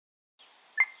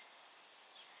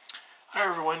Hi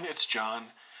everyone, it's John.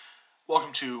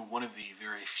 Welcome to one of the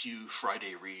very few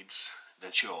Friday reads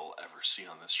that you'll ever see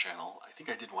on this channel. I think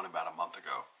I did one about a month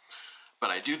ago,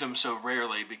 but I do them so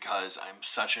rarely because I'm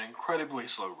such an incredibly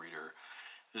slow reader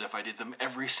that if I did them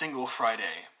every single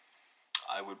Friday,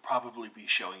 I would probably be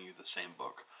showing you the same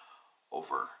book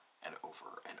over and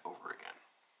over and over again.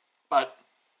 But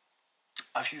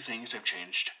a few things have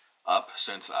changed up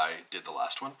since I did the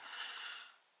last one.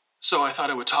 So I thought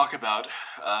I would talk about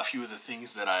a few of the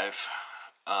things that I've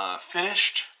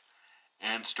finished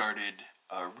and started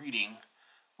reading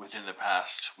within the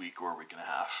past week or week and a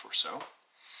half or so.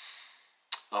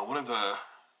 One of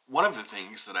the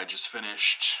things that I just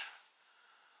finished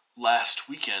last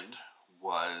weekend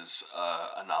was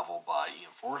a novel by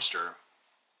Ian Forster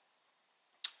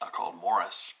called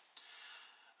Morris.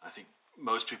 I think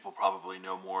most people probably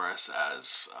know Morris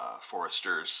as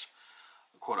Forster's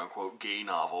quote-unquote gay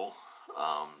novel.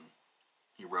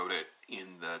 He wrote it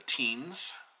in the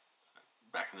teens,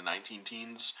 back in the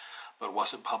 19-teens, but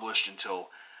wasn't published until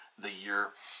the year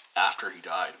after he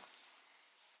died.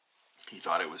 He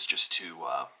thought it was just too,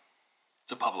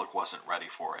 the public wasn't ready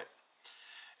for it.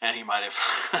 And he might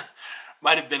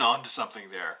have been onto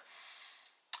something there.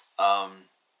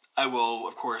 I will,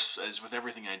 of course, as with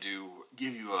everything I do,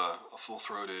 give you a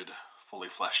full-throated, fully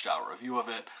fleshed out review of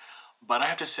it. But I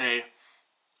have to say,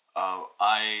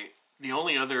 the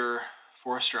only other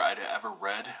Forster I'd ever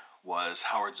read was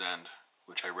Howard's End,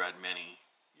 which I read many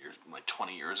years, like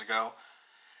 20 years ago,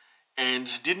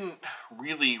 and didn't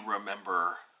really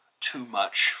remember too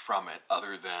much from it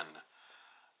other than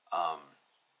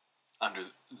under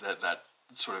that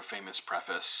sort of famous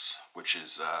preface, which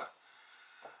is, of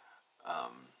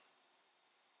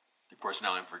course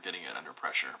now I'm forgetting it under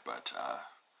pressure, but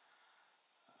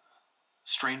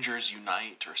Strangers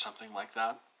Unite or something like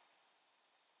that.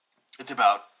 It's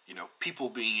about, people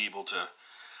being able to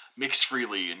mix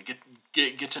freely and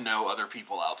get to know other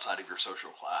people outside of your social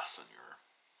class and your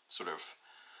sort of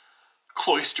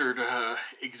cloistered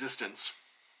existence.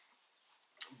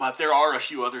 But there are a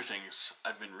few other things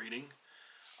I've been reading.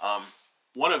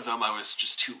 One of them I was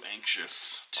just too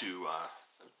anxious to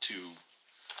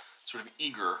sort of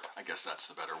eager, I guess that's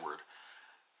the better word,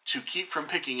 to keep from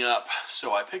picking up,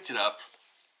 so I picked it up.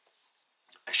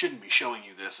 I shouldn't be showing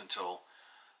you this until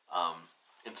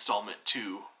installment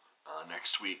 2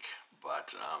 next week,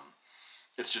 but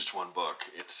it's just one book.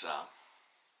 It's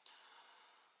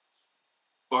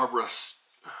Barbara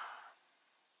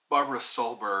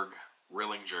Stolberg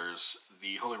Rillinger's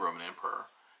The Holy Roman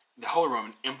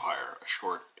Empire, A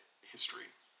Short History.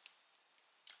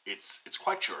 It's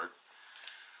quite short.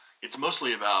 It's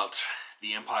mostly about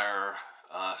the empire,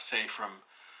 say from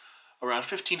around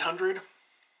 1500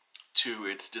 to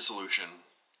its dissolution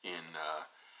in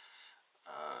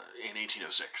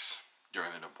 1806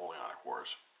 during the Napoleonic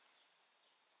Wars,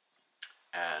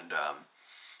 and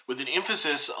with an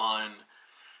emphasis on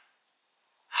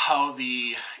how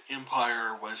the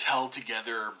empire was held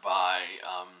together by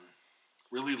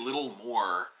really little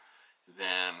more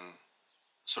than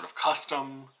sort of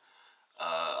custom,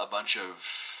 a bunch of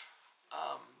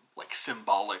like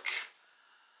symbolic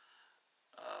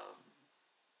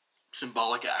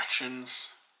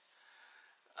actions.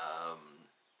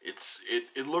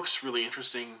 It looks really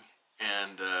interesting,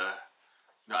 and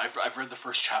I've read the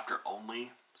first chapter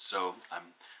only, so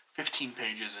I'm 15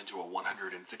 pages into a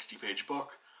 160-page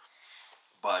book,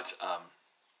 but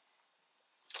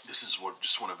this is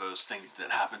just one of those things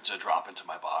that happened to drop into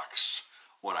my box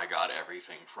when I got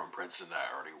everything from Princeton that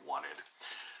I already wanted.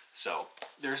 So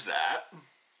there's that.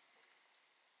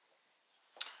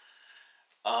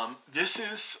 This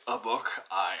is a book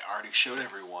I already showed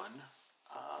everyone.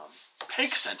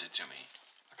 Peg sent it to me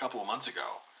a couple of months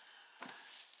ago,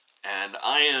 and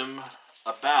I am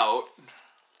about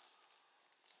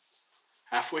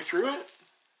halfway through it.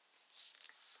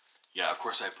 Yeah, of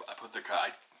course I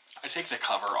take the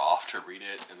cover off to read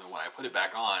it, and then when I put it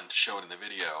back on to show it in the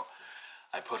video,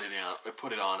 I put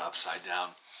it on upside down.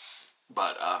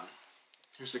 But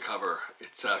here's the cover.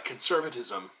 It's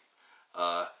Conservatism,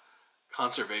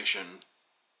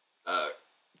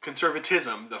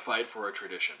 Conservatism, The Fight for a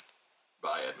Tradition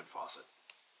by Edmund Fawcett.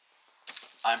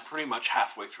 I'm pretty much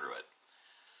halfway through it.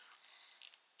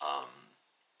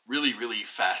 Really, really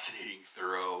fascinating,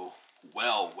 thorough,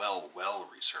 well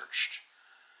researched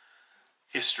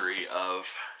history of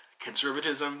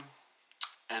conservatism,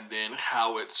 and then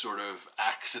how it sort of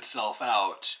acts itself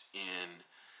out in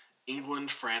England,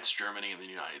 France, Germany, and the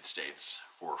United States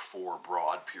for 4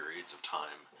 broad periods of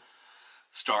time,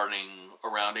 starting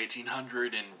around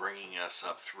 1800 and bringing us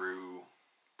up through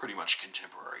pretty much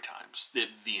contemporary times, the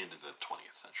end of the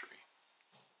 20th century.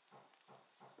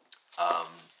 Um,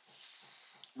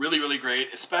 really, really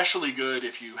great. Especially good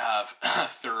if you have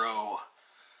a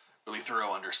really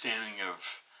thorough understanding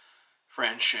of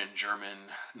French and German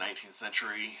 19th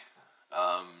century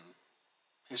um,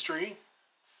 history.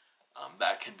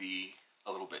 That can be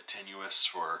a little bit tenuous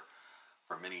for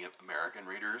many American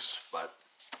readers, but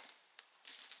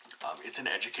it's an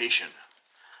education.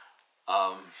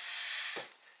 Um,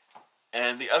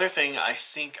 and the other thing I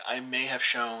think I may have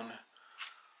shown,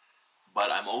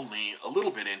 but I'm only a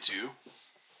little bit into,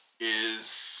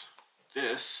 is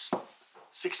this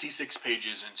 66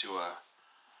 pages into a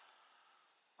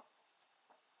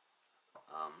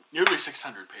nearly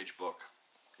 600 page book.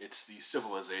 It's The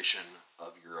Civilization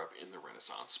of Europe in the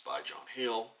Renaissance by John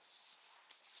Hale.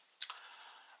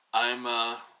 I'm,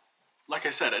 like I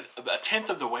said, a tenth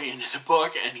of the way into the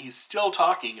book, and he's still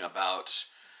talking about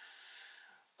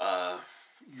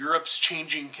Europe's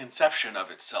changing conception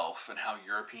of itself and how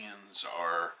Europeans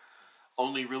are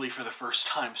only really for the first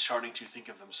time starting to think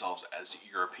of themselves as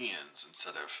Europeans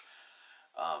instead of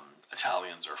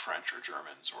Italians or French or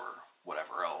Germans or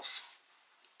whatever else.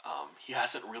 He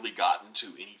hasn't really gotten to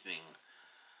anything.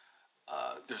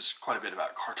 There's quite a bit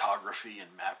about cartography and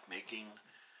map making.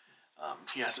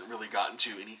 He hasn't really gotten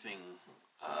to anything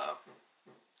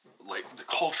like the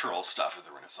cultural stuff of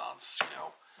the Renaissance,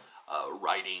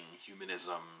 writing,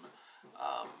 humanism,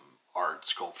 art,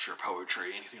 sculpture,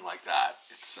 poetry, anything like that.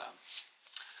 It's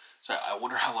so I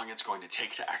wonder how long it's going to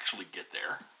take to actually get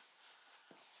there.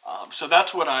 So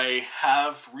that's what I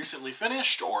have recently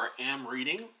finished or am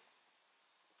reading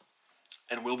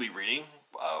and will be reading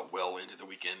well into the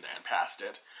weekend and past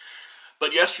it.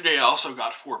 But yesterday I also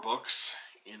got 4 books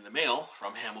in the mail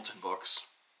from Hamilton Books,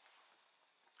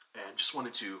 and just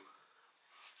wanted to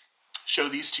show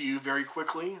these to you very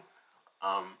quickly.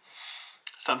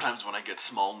 Sometimes when I get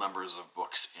small numbers of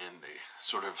books in, they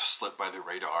sort of slip by the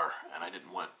radar, and I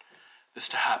didn't want this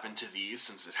to happen to these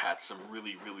since it had some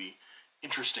really, really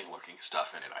interesting looking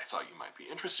stuff in it I thought you might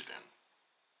be interested in.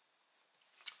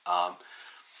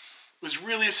 Was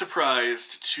really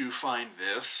surprised to find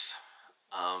this.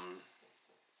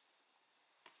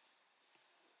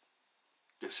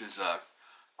 This is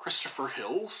Christopher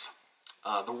Hill's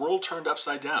The World Turned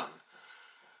Upside Down.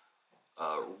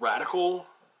 Radical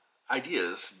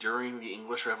Ideas During the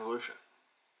English Revolution.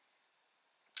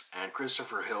 And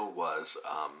Christopher Hill was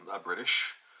a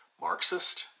British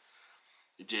Marxist.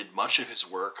 He did much of his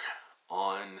work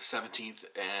on 17th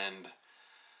and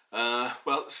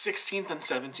 16th and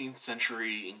 17th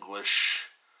century English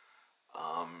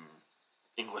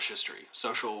history,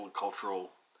 social,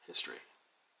 cultural history.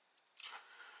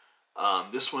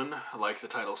 This one, like the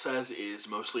title says, is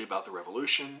mostly about the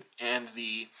Revolution and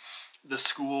the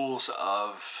schools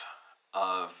of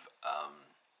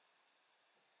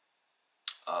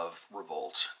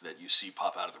revolt that you see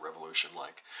pop out of the Revolution,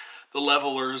 like the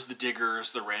Levelers, the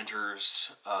Diggers, the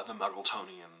Ranters, the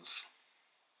Muggletonians,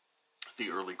 the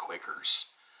early Quakers,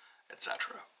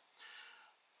 etc.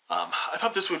 I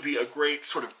thought this would be a great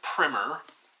sort of primer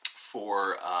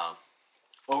for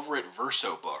over at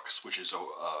Verso Books, which is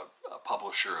a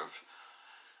publisher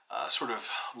of sort of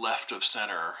left of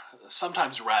center,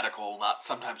 sometimes radical,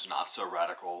 sometimes not so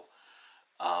radical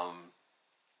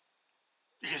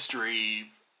history,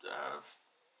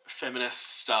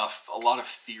 feminist stuff, a lot of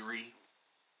theory.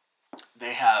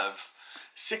 They have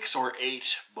 6 or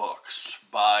 8 books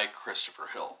by Christopher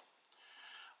Hill,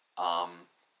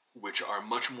 which are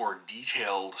much more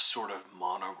detailed, sort of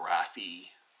monography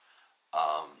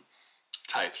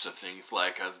types of things.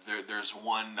 Like there's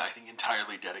one I think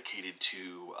entirely dedicated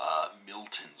to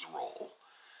Milton's role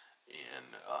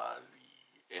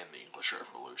in the English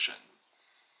Revolution.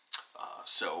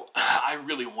 So I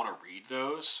really want to read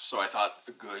those. So I thought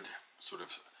a good sort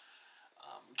of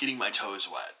getting my toes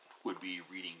wet would be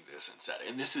reading this instead.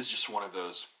 And this is just one of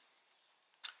those.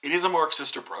 It is a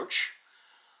Marxist approach,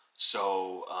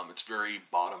 so it's very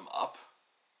bottom up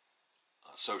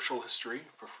social history,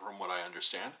 from what I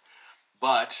understand.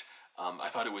 But I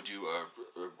thought it would do a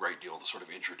great deal to sort of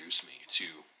introduce me to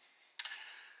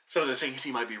some of the things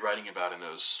he might be writing about in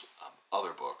those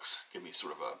other books. Give me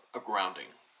sort of a grounding.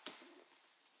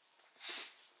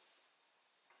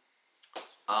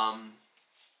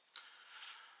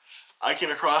 I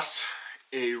came across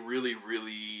a really,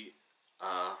 really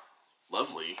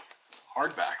lovely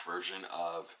hardback version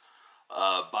of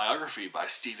a biography by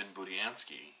Stephen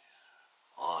Budiansky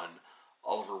on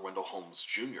Oliver Wendell Holmes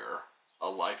Jr., A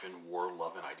Life in War,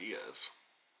 Love, and Ideas.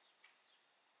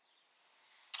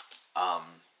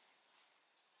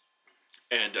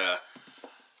 And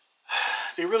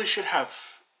they really should have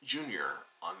Jr.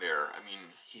 on there. I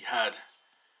mean, he had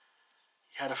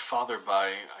He had a father by,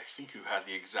 I think, who had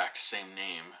the exact same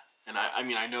name. And I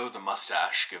mean, I know the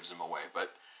mustache gives him away,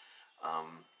 but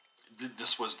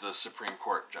this was the Supreme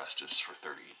Court justice for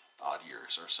 30 odd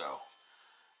years or so.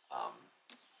 Um,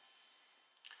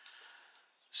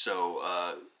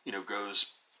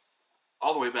 goes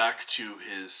all the way back to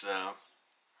his,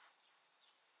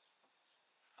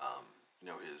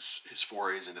 his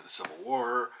forays into the Civil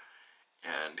War,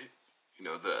 and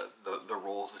the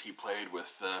roles that he played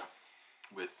with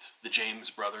the James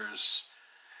brothers,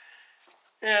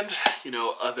 and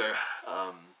other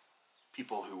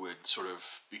people who would sort of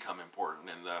become important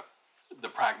in the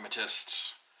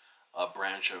pragmatists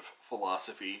branch of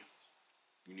philosophy,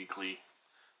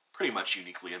 pretty much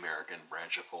uniquely American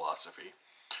branch of philosophy,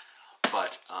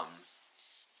 but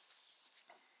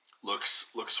looks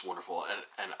wonderful,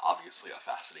 and obviously a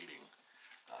fascinating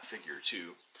figure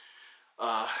too.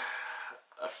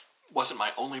 Wasn't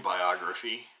my only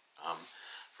biography.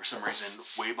 For some reason,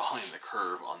 way behind the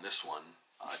curve on this one,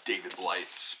 David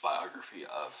Blyth's biography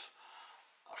of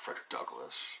Frederick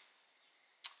Douglass.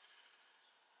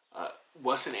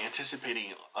 Wasn't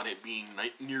anticipating on it being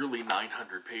nearly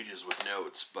 900 pages with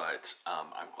notes, but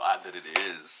I'm glad that it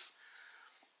is,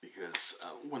 because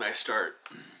when I start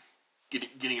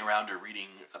getting around to reading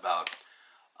about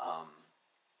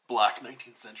Black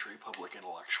 19th century public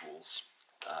intellectuals,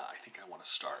 I think I want to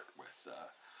start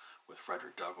with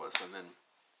Frederick Douglass, and then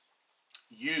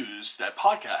use that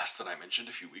podcast that I mentioned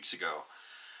a few weeks ago,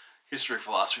 History of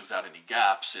Philosophy Without Any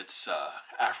Gaps. It's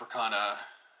Africana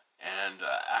and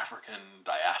African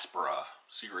Diaspora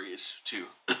series to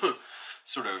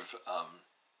sort of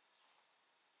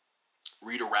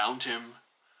read around him,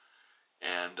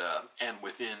 and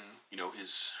within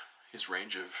his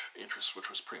range of interests, which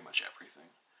was pretty much everything.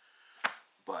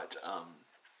 But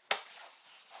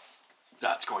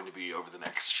that's going to be over the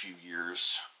next few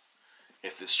years,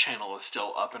 if this channel is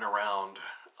still up and around.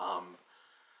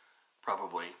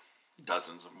 Probably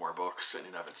dozens of more books in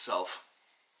and of itself.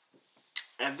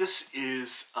 And this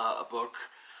is a book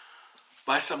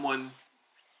by someone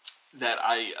that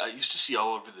I used to see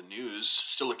all over the news,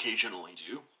 still occasionally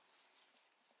do.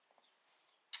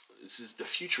 This is The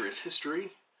Future is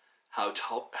History, How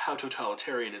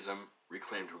Totalitarianism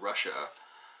Reclaimed Russia,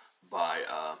 by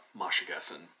Masha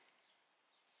Gessen.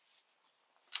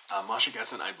 Masha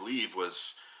Gessen, I believe,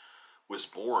 was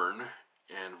born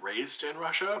and raised in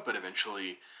Russia, but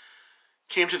eventually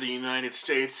came to the United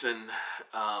States, and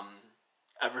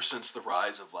ever since the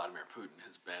rise of Vladimir Putin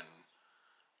has been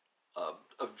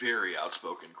a very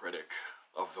outspoken critic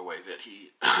of the way that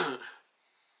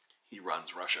he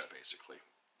runs Russia, basically.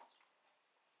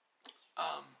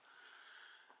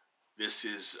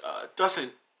 This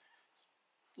doesn't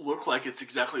look like it's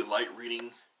exactly light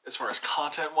reading as far as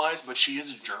content-wise, but she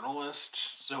is a journalist,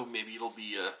 so maybe it'll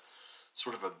be a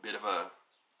sort of a bit of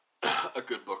a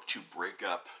good book to break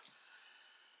up,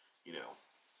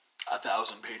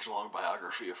 1,000-page long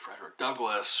biography of Frederick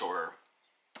Douglass, or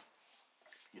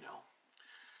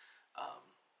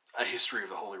a history of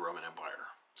the Holy Roman Empire,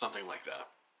 something like that.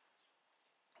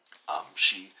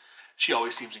 She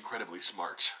always seems incredibly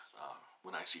smart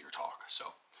when I see her talk. So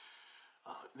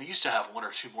they used to have one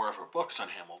or two more of her books on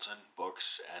Hamilton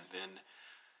books, and then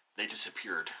they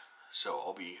disappeared. So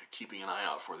I'll be keeping an eye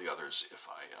out for the others if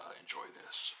I enjoy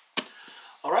this.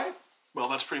 All right. Well,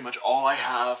 that's pretty much all I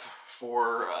have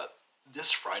for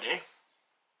this Friday,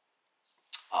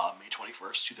 May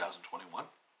 21st, 2021.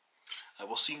 I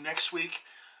will see you next week,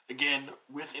 again,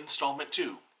 with installment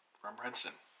 2 from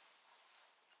Princeton.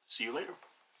 See you later.